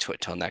not get to it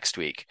till next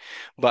week.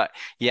 But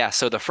yeah,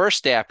 so the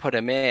first day I put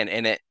them in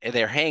and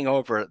they hang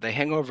over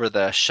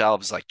the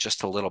shelves like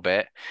just a little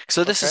bit.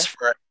 So this is Okay.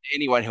 for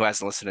anyone who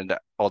hasn't listened to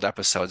old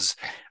episodes,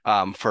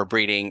 for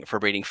breeding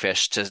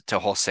fish to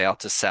wholesale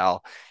to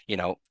sell,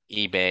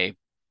 eBay,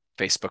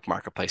 Facebook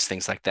Marketplace,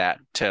 things like that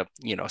to,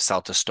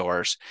 sell to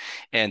stores.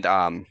 And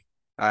I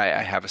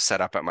have a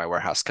setup at my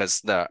warehouse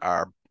because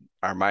our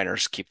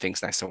miners keep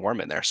things nice and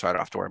warm in there, so I don't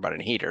have to worry about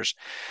any heaters.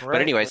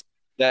 But Right. anyways,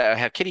 that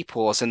have kiddie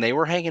pools and they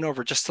were hanging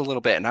over just a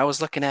little bit and I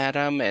was looking at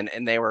them and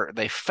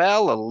they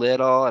fell a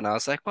little and I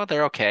was like, well,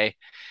 they're okay.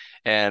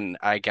 And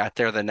I got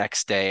there the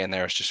next day and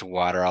there was just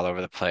water all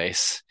over the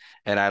place.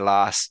 And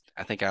I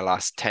think I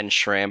lost 10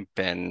 shrimp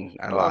and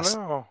Oh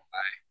no.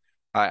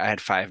 I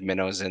had 5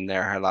 minnows in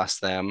there. I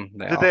lost them.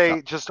 They Did all fell.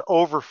 they just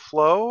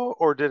overflow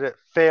or did it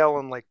fail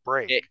and like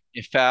break?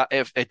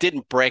 It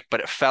didn't break,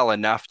 but it fell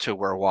enough to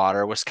where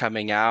water was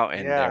coming out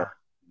and Yeah.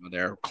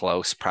 they're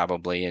close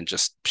probably and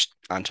just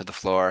onto the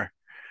floor.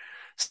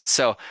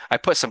 So I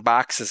put some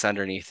boxes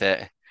underneath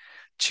it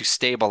to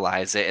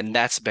stabilize it, and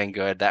that's been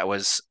good. That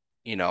was,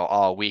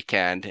 all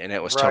weekend, and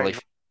it was totally.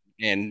 Right.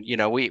 And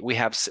we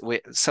have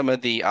some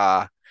of the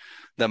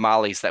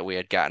mollies that we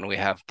had gotten. We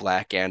have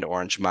black and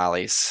orange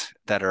mollies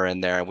that are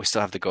in there, and we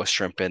still have the ghost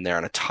shrimp in there,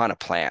 and a ton of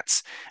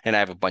plants. And I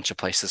have a bunch of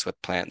places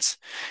with plants.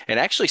 And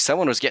actually,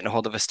 someone was getting a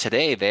hold of us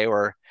today. They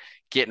were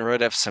getting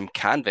rid of some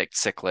convict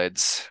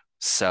cichlids,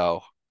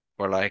 so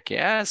we're like,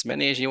 yeah, as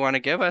many as you want to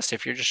give us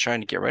if you're just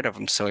trying to get rid of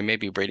them. So we may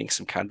be breeding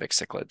some convict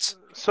cichlids.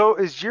 So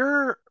is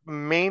your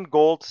main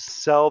goal to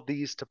sell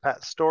these to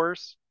pet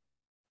stores,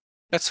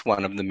 That's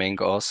one of the main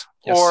goals.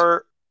 Yes.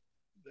 or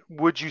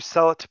would you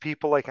sell it to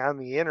people like on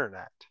the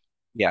internet?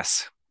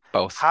 Yes.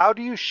 Both. How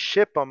do you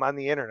ship them on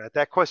the internet?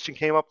 That question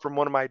came up from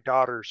one of my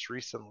daughters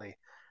recently.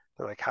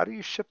 They're like, how do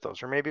you ship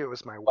those? Or maybe it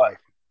was my What wife.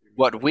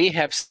 what we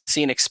have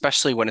seen,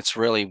 especially when it's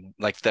really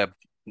like the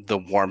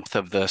warmth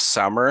of the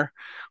summer,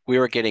 we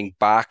were getting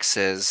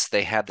boxes.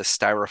 They had the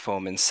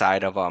styrofoam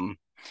inside of them,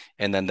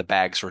 and then the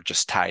bags were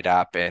just tied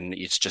up, and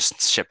it's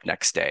just shipped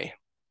next day.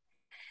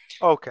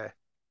 Okay.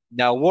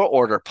 Now we'll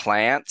order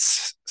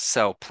plants.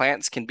 So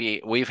plants can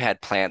be, we've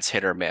had plants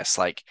hit or miss.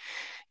 Like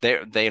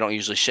they don't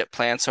usually ship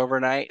plants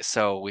overnight.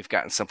 So we've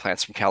gotten some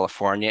plants from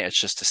California. It's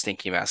just a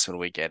stinky mess when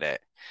we get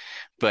it.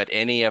 But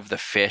any of the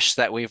fish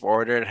that we've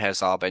ordered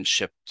has all been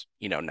shipped,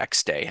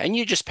 next day. And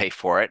you just pay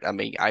for it. I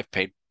mean, I've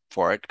paid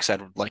for it because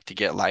I'd like to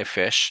get live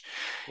fish.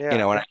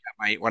 Yeah.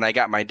 When I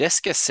got my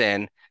discus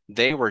in,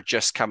 they were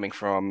just coming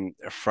from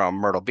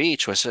Myrtle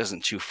Beach, which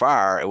isn't too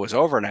far. It was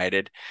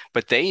overnighted,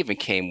 but they even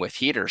came with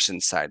heaters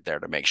inside there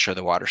to make sure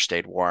the water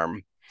stayed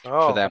warm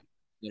for Oh, them,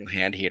 little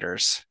hand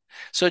heaters.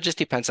 So it just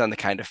depends on the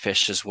kind of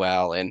fish as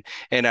well. And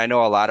I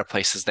know a lot of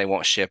places they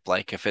won't ship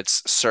like if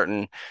it's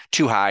certain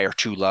too high or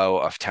too low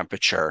of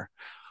temperature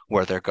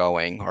where they're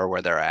going or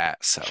where they're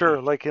at. So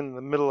sure. Like in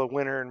the middle of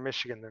winter in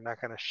Michigan, they're not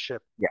going to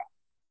ship yeah.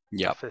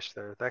 the Yep. fish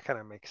there. That kind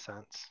of makes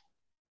sense.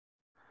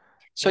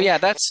 So yeah,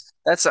 Interesting.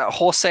 that's a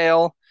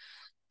wholesale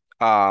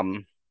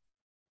um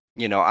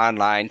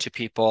online to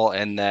people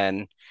and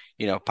then,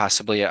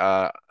 possibly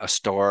a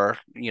store,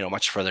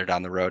 much further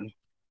down the road.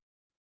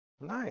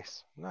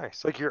 Nice.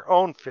 Nice. Like your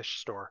own fish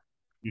store.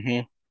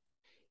 Hmm.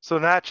 So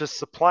not just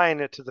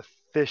supplying it to the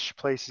fish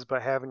places,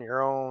 but having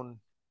your own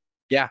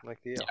Yeah.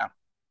 like deal. Yeah.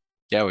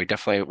 Yeah, we've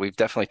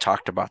definitely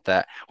talked about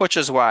that, which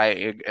is why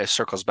it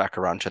circles back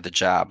around to the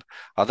job.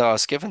 Although I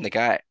was giving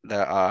the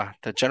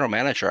general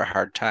manager a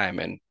hard time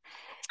and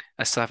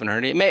I still haven't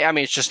heard it. I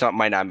mean, it's just not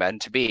might not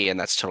meant to be, and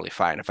that's totally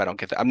fine if I don't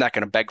get that. I'm not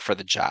going to beg for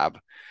the job,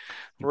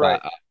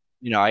 Right. but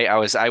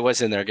I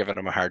was in there giving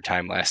him a hard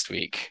time last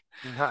week.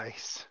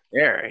 Nice.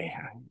 Very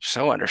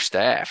so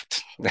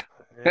understaffed.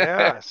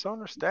 Yeah, so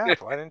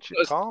understaffed. Why didn't you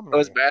Those call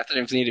those me?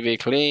 bathrooms need to be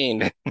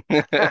cleaned.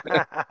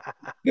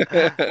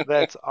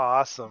 That's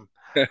awesome.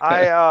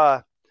 I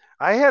uh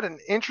I had an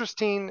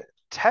interesting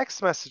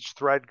text message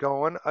thread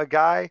going. A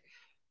guy,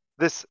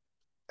 this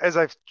as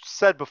I've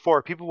said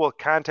before, people will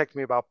contact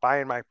me about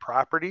buying my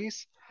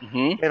properties.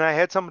 Hmm. And I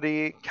had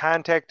somebody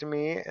contact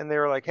me and they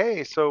were like,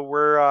 "Hey, so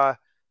we're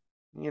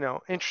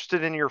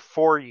interested in your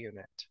 4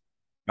 unit.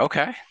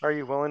 Okay. Are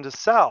you willing to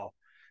sell?"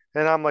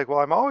 And I'm like, "Well,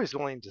 I'm always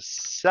willing to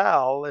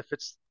sell if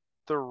it's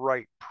the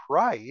right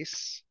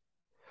price."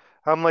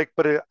 I'm like,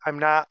 "But I'm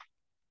not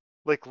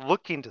like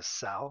looking to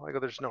sell." I go,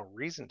 "There's no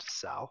reason to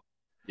sell."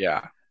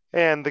 Yeah.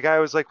 And the guy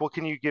was like, "Well,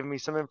 can you give me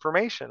some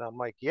information?" I'm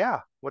like,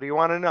 "Yeah, what do you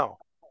want to know?"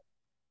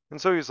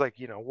 And so he was like,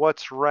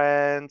 "What's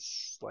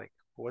rents? Like,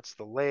 what's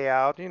the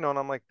layout?" And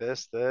I'm like,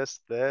 this.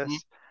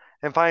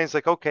 And finally, he's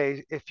like,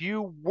 "Okay, if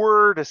you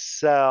were to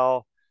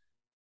sell,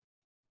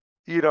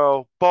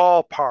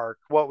 ballpark,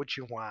 what would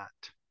you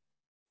want?"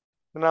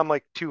 And I'm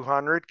like,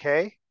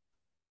 200K,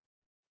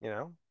 you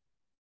know,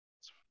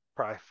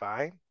 probably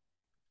fine.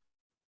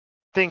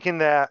 Thinking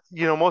that,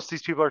 most of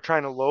these people are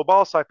trying to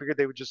lowball, so I figured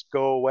they would just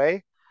go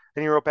away.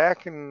 And he wrote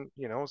back and,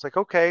 was like,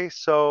 "Okay,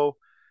 so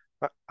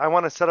I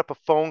want to set up a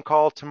phone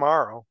call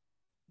tomorrow.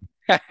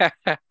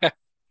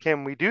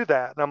 Can we do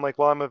that?" And I'm like,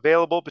 "Well, I'm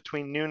available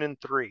between noon and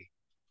 3.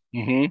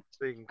 Hmm.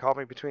 So you can call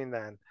me between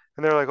then."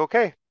 And they're like,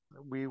 "Okay,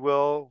 we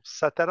will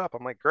set that up."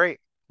 I'm like, "Great."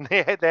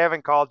 They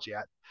haven't called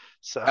yet.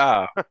 So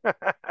Oh,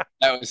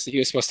 he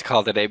was supposed to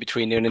call today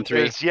between noon and it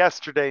 3. was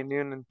yesterday,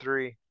 noon and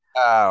 3.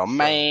 Oh So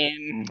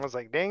man. I was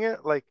like, "Dang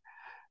it." Like,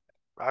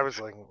 I was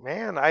like,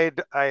 man, I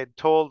had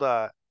told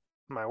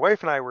my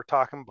wife and I were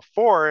talking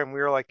before, and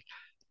we were like,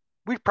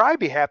 we'd probably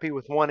be happy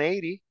with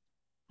 180.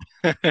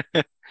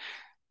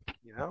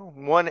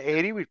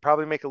 180, we'd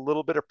probably make a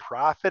little bit of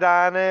profit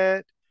on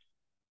it.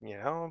 You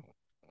know,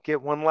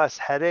 get one less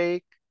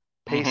headache,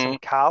 pay some Hmm.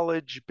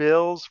 college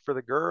bills for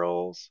the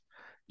girls.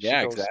 She Yeah,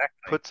 goes, exactly.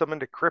 put some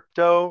into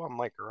crypto. I'm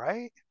like,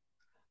 right.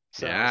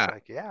 So I was Yeah.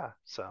 like, yeah.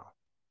 So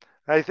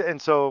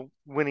and so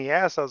when he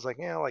asked, I was like,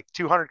 yeah, like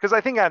 200, because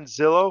I think on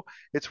Zillow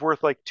it's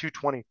worth like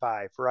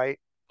 225, right?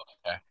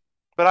 Okay.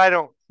 But I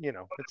don't,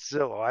 it's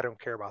Zillow. I don't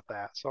care about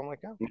that. So I'm like,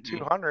 oh, Hmm.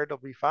 200 will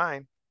be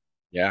fine.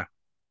 Yeah,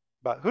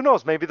 But who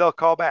knows? Maybe they'll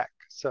call back.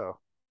 So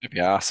that'd be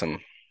awesome.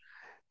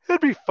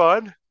 it'd be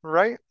fun,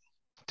 right?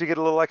 To get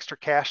a little extra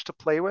cash to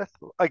play with.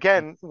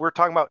 Again, we're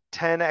talking about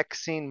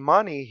 10xing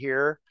money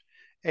here.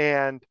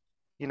 And,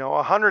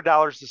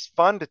 $100 is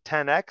fun to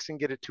 10x and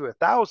get it to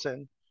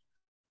 1,000.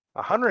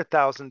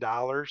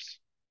 $100,000,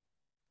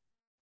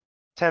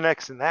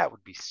 10x, and that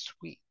would be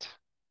sweet.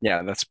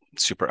 Yeah, that's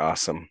super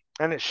awesome.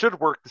 And it should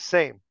work the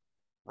same,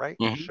 right?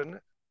 Hmm. Shouldn't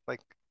it?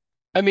 Like,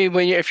 I mean,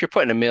 if you're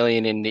putting 1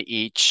 million into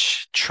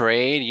each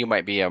trade, you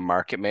might be a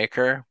market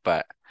maker,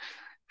 but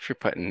if you're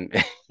putting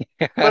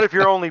But if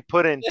you're only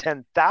put in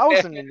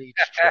 10,000 in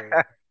each trade,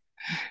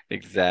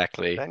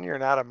 exactly. then you're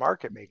not a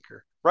market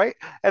maker, right?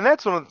 And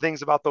that's one of the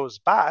things about those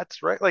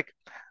bots, right? Like,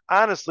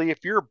 honestly,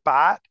 if your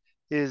bot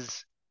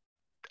is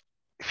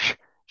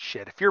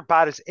shit, if your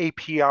bot is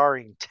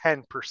APRing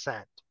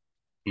 10%,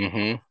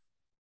 Hmm.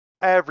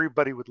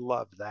 everybody would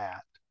love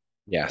that,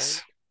 right?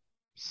 Yes.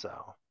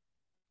 So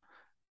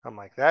I'm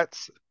like,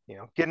 that's,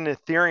 get an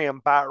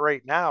Ethereum bot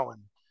right now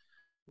and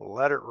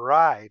let it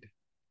ride,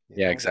 you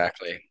Yeah, know,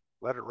 exactly.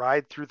 let it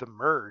ride through the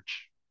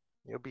merge.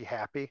 You'll be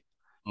happy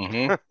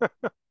Hmm.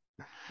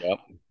 Yep.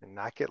 and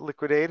not get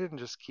liquidated and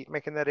just keep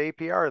making that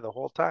APR the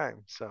whole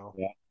time. So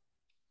Yeah.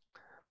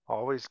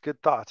 always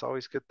good thoughts,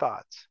 always good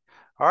thoughts.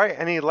 All right,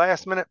 any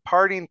last minute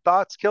parting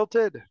thoughts,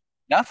 Kilted?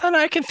 Nothing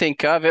I can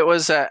think of.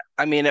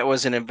 I mean, it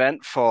was an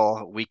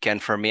eventful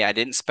weekend for me. I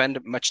didn't spend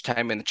much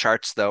time in the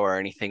charts though, or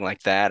anything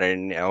like that.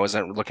 And I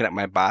wasn't looking at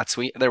my bots.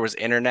 There was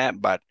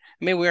internet, but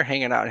I mean, we were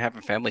hanging out and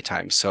having family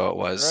time. So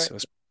Right. it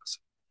was,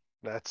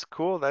 That's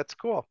cool. That's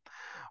cool.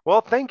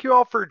 Well, thank you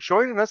all for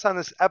joining us on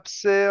this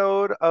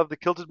episode of the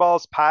Kilted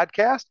Balls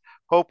podcast.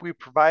 Hope we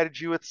provided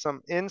you with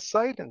some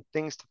insight and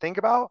things to think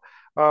about.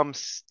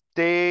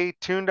 Stay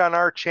tuned on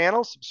our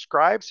channel,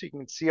 subscribe so you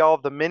can see all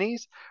of the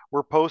minis.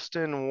 We're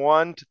posting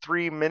 1 to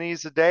 3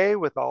 minis a day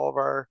with all of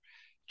our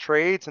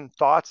trades and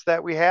thoughts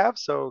that we have,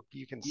 so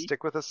you can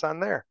stick with us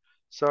on there.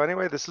 So,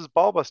 anyway, this is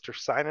Ballbuster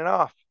signing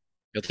off.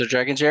 Filter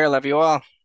Dragon Jerry, love you all.